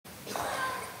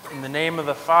In the name of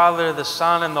the Father, the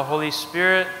Son, and the Holy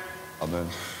Spirit. Amen.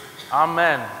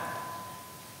 Amen.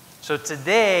 So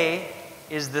today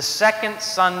is the second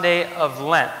Sunday of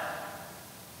Lent.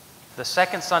 The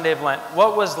second Sunday of Lent.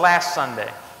 What was last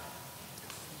Sunday?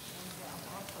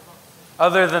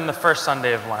 Other than the first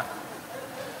Sunday of Lent.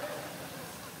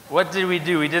 What did we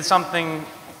do? We did something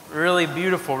really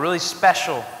beautiful, really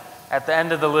special at the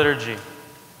end of the liturgy.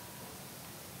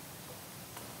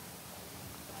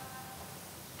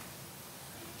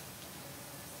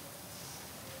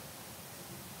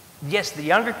 Yes, the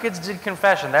younger kids did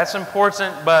confession. That's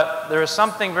important, but there was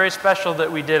something very special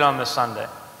that we did on this Sunday.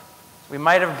 We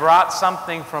might have brought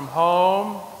something from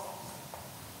home.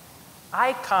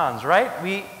 Icons, right?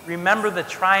 We remember the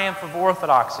triumph of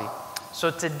orthodoxy. So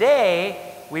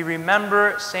today, we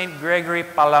remember Saint Gregory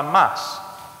Palamas.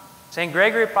 Saint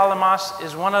Gregory Palamas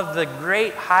is one of the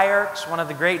great hierarchs, one of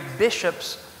the great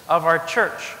bishops of our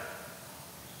church.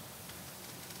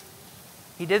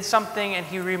 He did something, and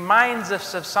he reminds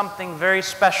us of something very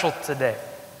special today.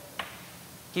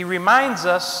 He reminds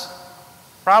us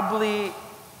probably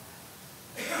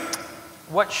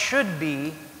what should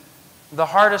be the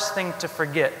hardest thing to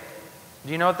forget.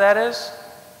 Do you know what that is?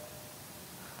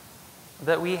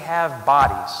 That we have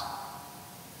bodies.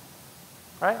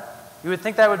 Right? You would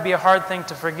think that would be a hard thing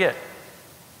to forget.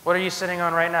 What are you sitting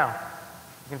on right now?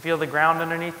 You can feel the ground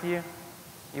underneath you.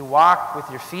 You walk with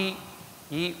your feet.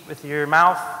 You eat with your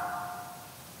mouth.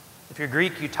 If you're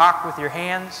Greek, you talk with your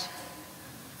hands.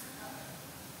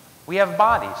 We have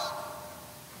bodies.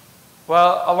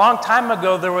 Well, a long time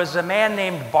ago, there was a man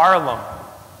named Barlam.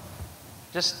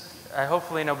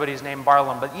 Hopefully nobody's named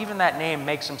Barlam, but even that name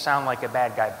makes him sound like a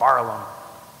bad guy, Barlam.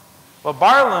 Well,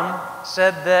 Barlam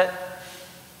said that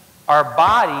our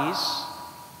bodies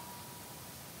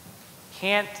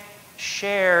can't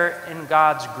share in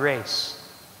God's grace.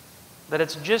 That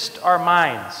it's just our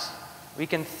minds. We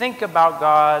can think about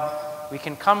God, we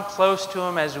can come close to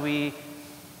Him as we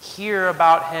hear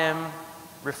about Him,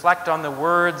 reflect on the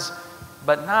words,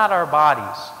 but not our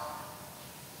bodies.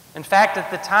 In fact,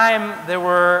 at the time, there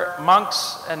were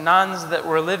monks and nuns that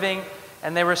were living,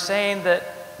 and they were saying that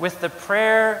with the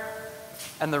prayer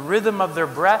and the rhythm of their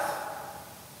breath,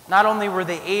 not only were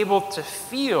they able to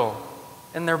feel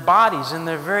in their bodies, in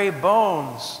their very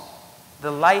bones,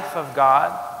 the life of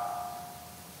God,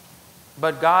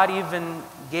 but God even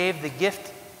gave the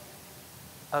gift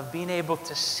of being able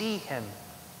to see Him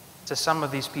to some of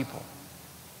these people.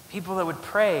 People that would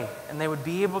pray and they would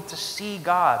be able to see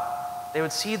God. They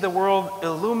would see the world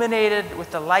illuminated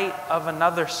with the light of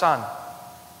another sun.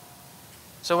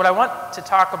 So what I want to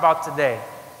talk about today,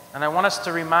 and I want us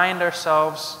to remind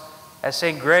ourselves, as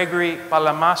Saint Gregory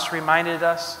Palamas reminded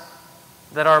us,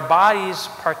 that our bodies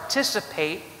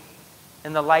participate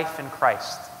in the life in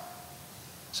Christ.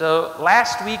 So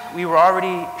last week, we were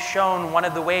already shown one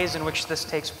of the ways in which this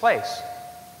takes place.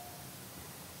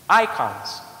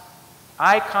 Icons.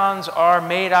 Icons are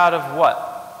made out of what?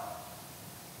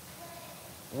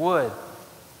 Wood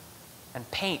and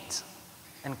paint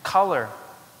and color.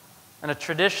 And a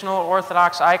traditional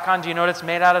Orthodox icon, do you know what it's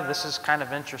made out of? This is kind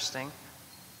of interesting.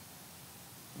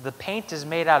 The paint is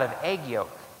made out of egg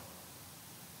yolk.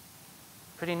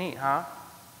 Pretty neat, huh?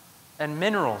 And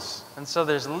minerals. And so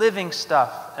there's living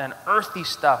stuff and earthy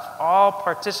stuff all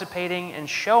participating in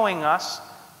showing us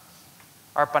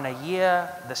our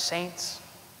Panagia, the saints,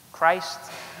 Christ.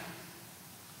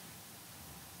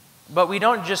 But we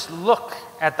don't just look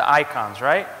at the icons,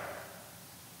 right?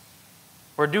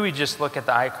 Or do we just look at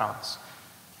the icons?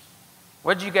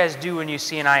 What do you guys do when you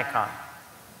see an icon?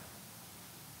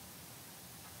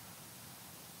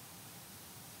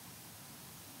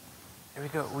 Here we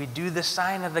go. We do the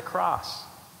sign of the cross,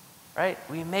 right?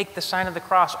 We make the sign of the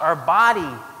cross. Our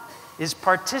body is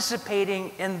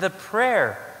participating in the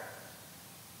prayer.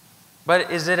 But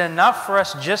is it enough for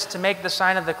us just to make the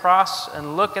sign of the cross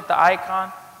and look at the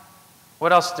icon?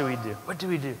 What else do we do? What do?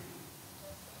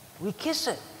 We kiss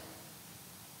it.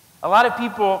 A lot of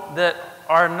people that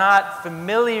are not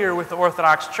familiar with the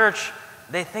Orthodox Church,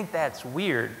 they think that's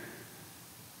weird.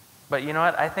 But you know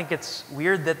what? I think it's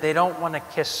weird that they don't want to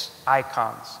kiss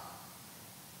icons.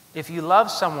 If you love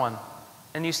someone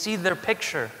and you see their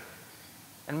picture,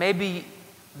 and maybe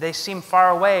they seem far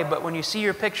away, but when you see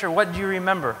your picture, what do you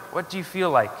remember? What do you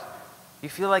feel like? You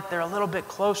feel like they're a little bit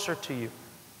closer to you.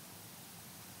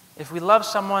 If we love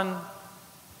someone,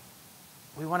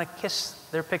 we want to kiss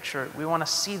their picture. We want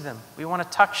to see them. We want to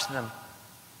touch them.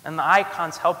 And the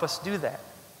icons help us do that.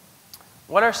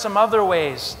 What are some other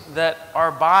ways that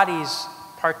our bodies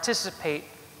participate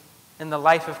in the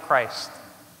life of Christ?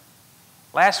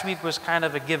 Last week was kind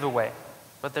of a giveaway.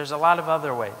 but there's a lot of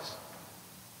other ways.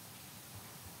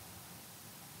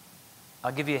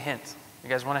 I'll give you a hint. You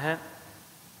guys want a hint?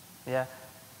 Yeah.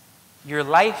 Your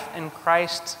life in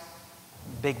Christ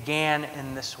began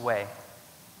in this way.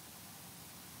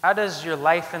 How does your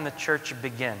life in the church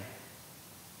begin?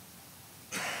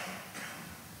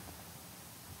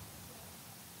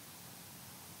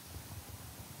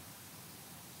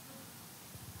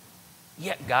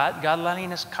 Yeah, God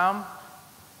letting us come.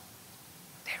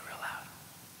 Say it real loud.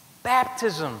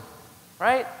 Baptism,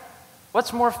 right?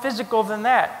 What's more physical than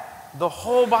that? The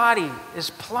whole body is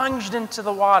plunged into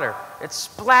the water. It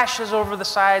splashes over the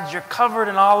sides. You're covered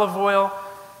in olive oil.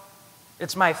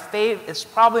 It's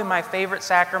probably my favorite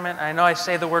sacrament. I know I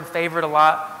say the word favorite a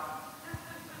lot.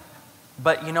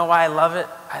 But you know why I love it?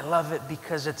 I love it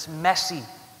because it's messy.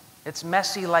 It's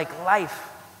messy like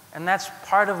life. And that's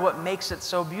part of what makes it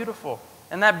so beautiful.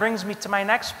 And that brings me to my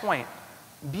next point.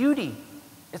 Beauty.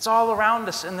 It's all around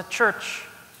us in the church,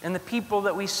 in the people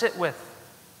that we sit with.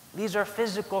 These are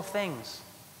physical things.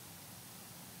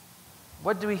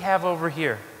 What do we have over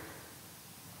here?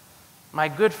 My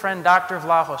good friend, Dr.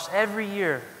 Vlahos, every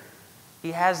year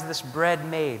he has this bread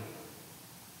made.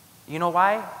 You know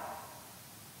why?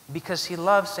 Because he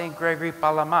loves Saint Gregory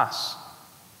Palamas.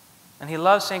 And he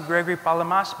loves Saint Gregory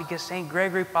Palamas because Saint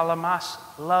Gregory Palamas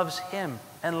loves him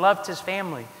and loved his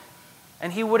family.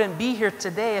 And he wouldn't be here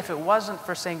today if it wasn't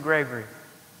for Saint Gregory.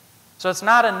 So it's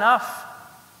not enough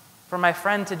for my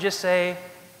friend to just say,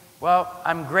 well,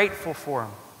 I'm grateful for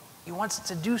him. He wants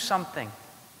to do something,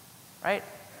 right?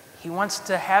 He wants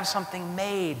to have something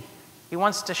made. He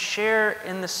wants to share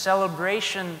in the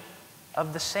celebration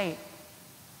of the saint.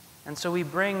 And so we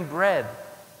bring bread.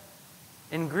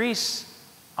 In Greece,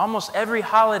 almost every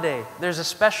holiday, there's a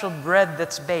special bread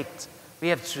that's baked. We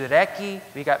have tsureki,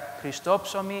 we got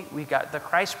Christopsomi, we got the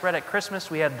Christ bread at Christmas,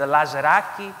 we have the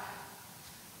lazaraki.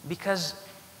 Because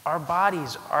our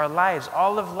bodies, our lives,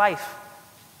 all of life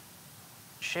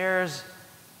shares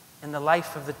in the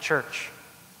life of the church.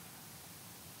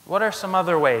 What are some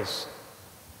other ways?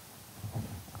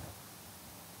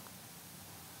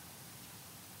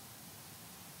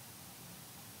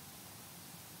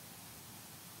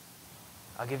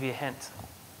 I'll give you a hint.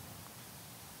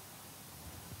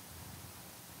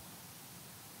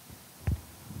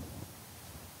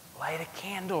 Light a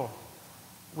candle.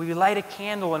 We light a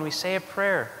candle and we say a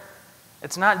prayer.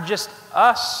 It's not just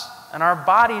us and our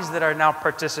bodies that are now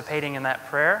participating in that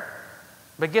prayer,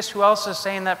 but guess who else is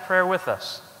saying that prayer with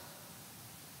us?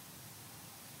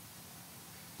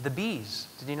 The bees.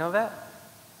 Did you know that?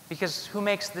 Because who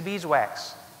makes the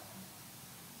beeswax?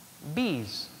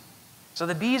 Bees. So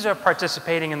the bees are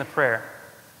participating in the prayer.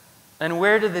 And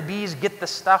where do the bees get the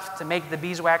stuff to make the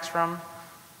beeswax from?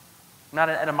 I'm not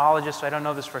an etymologist, so I don't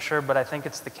know this for sure, but I think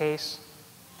it's the case.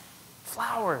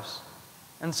 Flowers.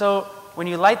 And so when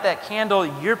you light that candle,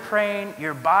 you're praying,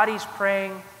 your body's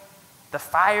praying, the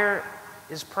fire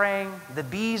is praying, the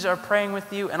bees are praying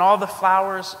with you, and all the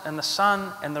flowers and the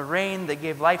sun and the rain that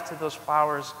gave life to those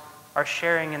flowers are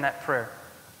sharing in that prayer.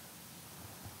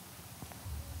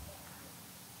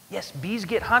 Yes, bees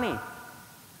get honey,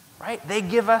 right? They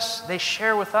give us, they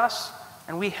share with us,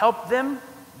 and we help them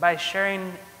by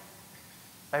sharing,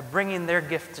 by bringing their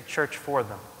gift to church for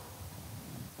them.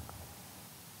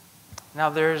 Now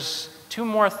there's two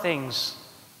more things,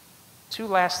 two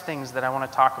last things that I want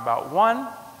to talk about. One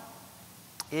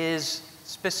is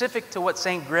specific to what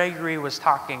Saint Gregory was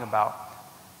talking about,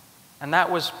 and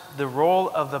that was the role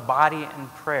of the body in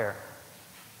prayer.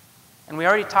 And we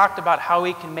already talked about how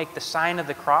we can make the sign of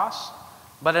the cross,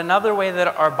 but another way that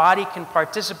our body can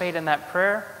participate in that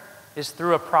prayer is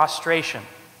through a prostration.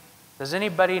 Does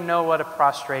anybody know what a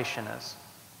prostration is?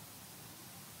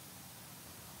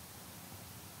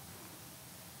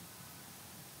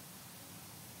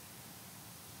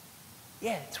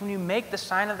 Yeah, it's when you make the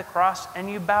sign of the cross and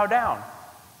you bow down.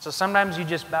 So sometimes you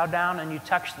just bow down and you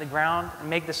touch the ground and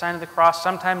make the sign of the cross.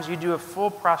 Sometimes you do a full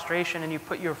prostration and you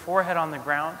put your forehead on the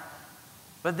ground.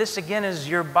 But this again is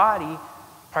your body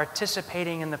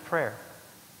participating in the prayer.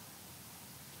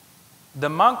 The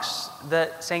monks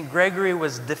that St. Gregory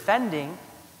was defending,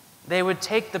 they would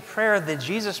take the prayer, the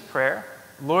Jesus prayer,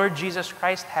 Lord Jesus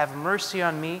Christ, have mercy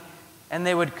on me, and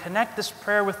they would connect this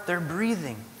prayer with their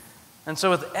breathing. And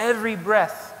so with every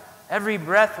breath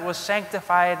was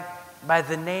sanctified by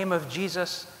the name of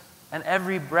Jesus, and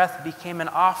every breath became an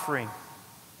offering.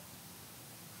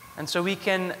 And so we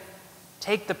can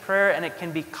take the prayer and it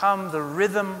can become the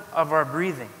rhythm of our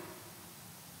breathing.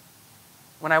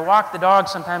 When I walk the dog,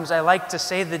 sometimes I like to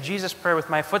say the Jesus prayer with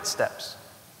my footsteps.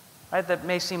 Right? That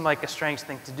may seem like a strange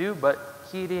thing to do, but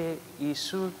Kyrie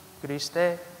Iisus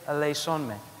Christe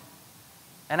eleison.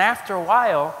 And after a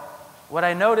while, what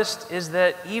I noticed is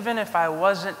that even if I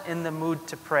wasn't in the mood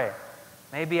to pray,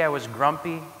 maybe I was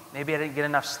grumpy, maybe I didn't get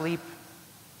enough sleep,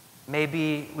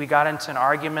 maybe we got into an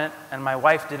argument and my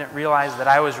wife didn't realize that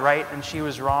I was right and she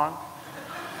was wrong.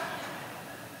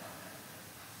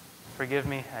 Forgive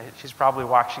me, she's probably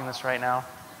watching this right now.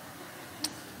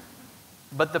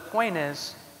 But the point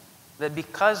is that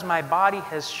because my body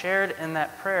has shared in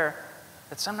that prayer,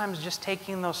 that sometimes just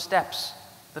taking those steps,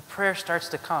 the prayer starts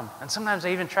to come. And sometimes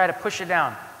I even try to push it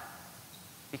down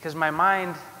because my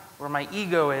mind, where my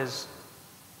ego is,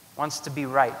 wants to be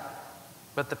right.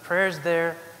 But the prayer's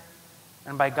there,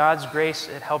 and by God's grace,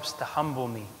 it helps to humble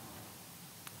me.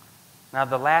 Now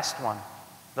the last one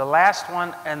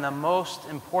and the most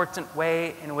important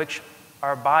way in which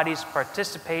our bodies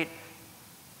participate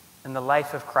in the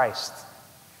life of Christ.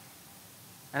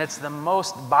 And it's the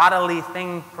most bodily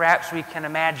thing perhaps we can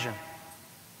imagine.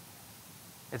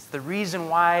 It's the reason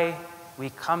why we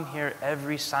come here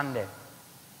every Sunday.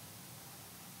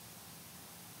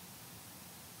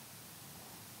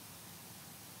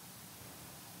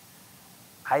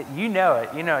 You know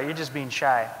it, you're just being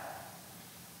shy.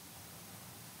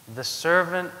 The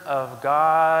servant of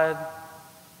God,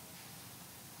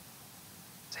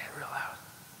 say it real loud,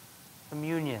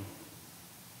 communion.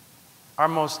 Our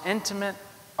most intimate,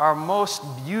 our most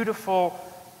beautiful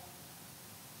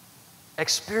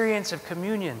experience of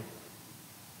communion.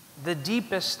 The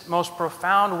deepest, most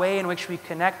profound way in which we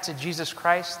connect to Jesus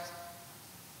Christ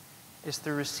is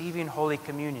through receiving Holy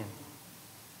Communion,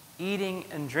 eating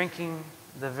and drinking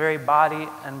the very body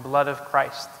and blood of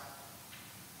Christ.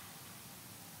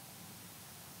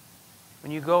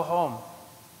 When you go home,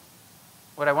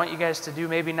 what I want you guys to do,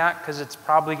 maybe not because it's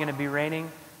probably going to be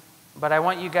raining, but I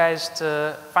want you guys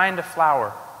to find a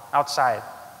flower outside,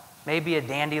 maybe a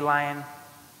dandelion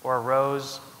or a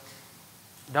rose.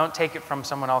 Don't take it from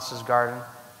someone else's garden,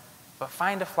 but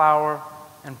find a flower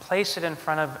and place it in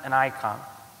front of an icon.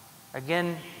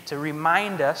 Again, to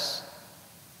remind us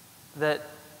that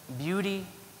beauty,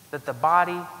 that the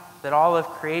body, that all of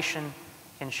creation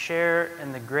can share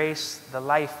in the grace, the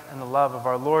life, and the love of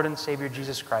our Lord and Savior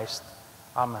Jesus Christ.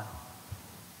 Amen.